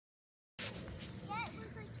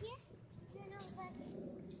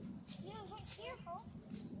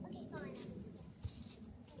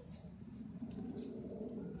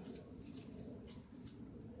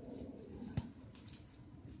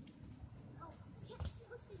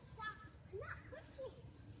I'm not pushing.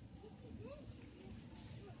 Yes, you did.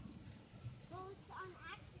 Well, it's on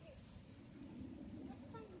accident. Next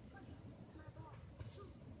time you push my ball.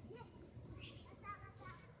 Yes. That's out.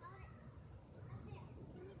 Got it. Right there.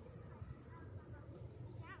 When you just cut out my ball, you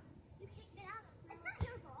kicked it out. You kicked it out. It's not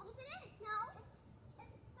your ball. Yes, it is. No.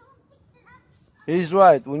 Someone kicked it out. He's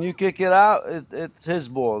right. When you kick it out, it's his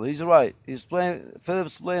ball. He's right.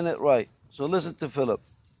 Philip's playing it right. So listen to Philip.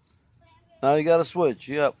 Now you got to switch.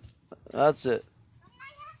 Yep. That's it.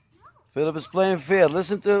 Philip is playing fair.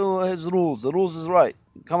 Listen to his rules. The rules is right.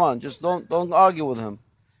 Come on, just don't argue with him.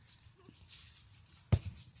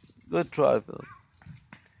 Good try, Philip.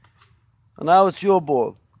 And now it's your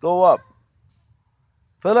ball. Go up.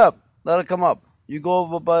 Philip, let it come up. You go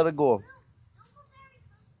over by the goal.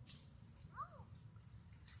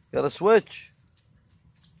 Got to switch.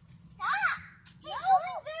 Stop. He's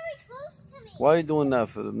going very close to me. Why are you doing that,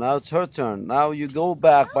 Philip? Now it's her turn. Now you go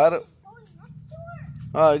back by the. He's going next to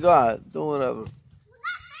her. All right, go ahead. Do whatever. We're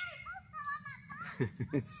not very close to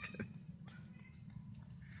her. It's good.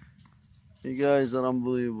 You guys are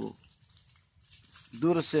unbelievable.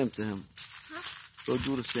 Do the same to him. Huh? Go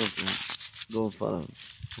do the same to him. Go in front of him.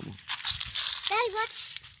 Come on. Daddy, watch.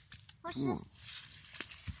 Watch Come on. this.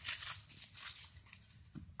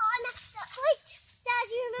 Oh, I messed up. Wait. Dad,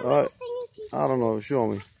 do you remember All right. the thing you teach I don't know. Show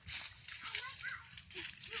me. me? Do it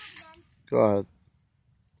again. Go ahead.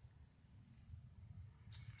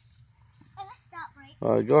 I messed up, right?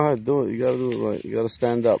 All right, go ahead. Do it. You got to do it right. You got to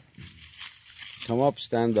stand up. Come up,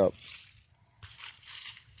 stand up.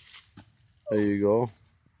 There you go.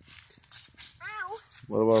 Ow.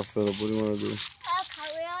 What about Philip? What do you want to do?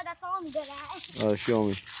 Cartwheel, that's all I'm good at. All right, show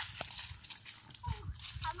me.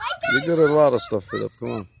 You're You're good at a lot of stuff, Philip.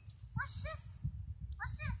 Come on. Watch this.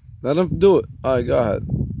 Watch this. Let him do it. All right, go ahead.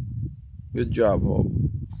 Good job, Hope. I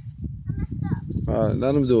messed up. All right,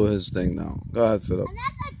 let him do his thing now. Go ahead, Philip. I'm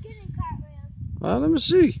not that good at cartwheels. All right, let me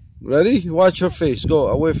see. Ready? Watch her face. Go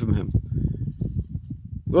away from him.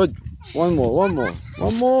 Good. One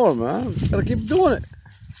more, man. Gotta keep doing it.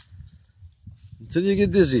 Until you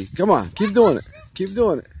get dizzy. Come on, keep doing it. Keep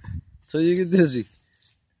doing it. Until you get dizzy.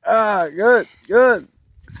 Ah, good.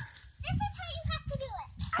 This is how you have to do it.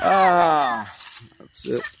 Ah, that's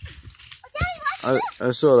it. Oh, Daddy, watch this.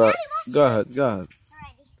 I saw that. Daddy, watch Go this. ahead, go ahead.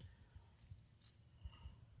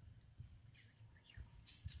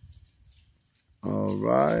 Alrighty. All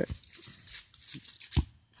right.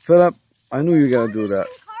 Philip, I knew you were gonna do that.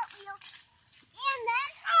 Cartwheel. And then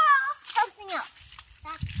something else.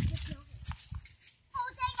 That's just no good. Oh,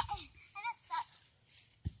 dang it. I messed up.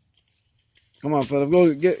 Come on, Philip,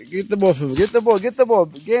 go get the ball from him. Get the ball, get the ball.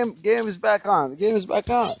 Game is back on. The game is back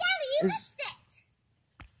on. Hey, Daddy, you missed it.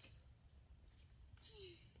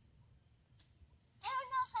 I don't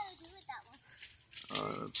know how to do it that one. All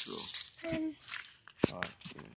right, let's go. All right.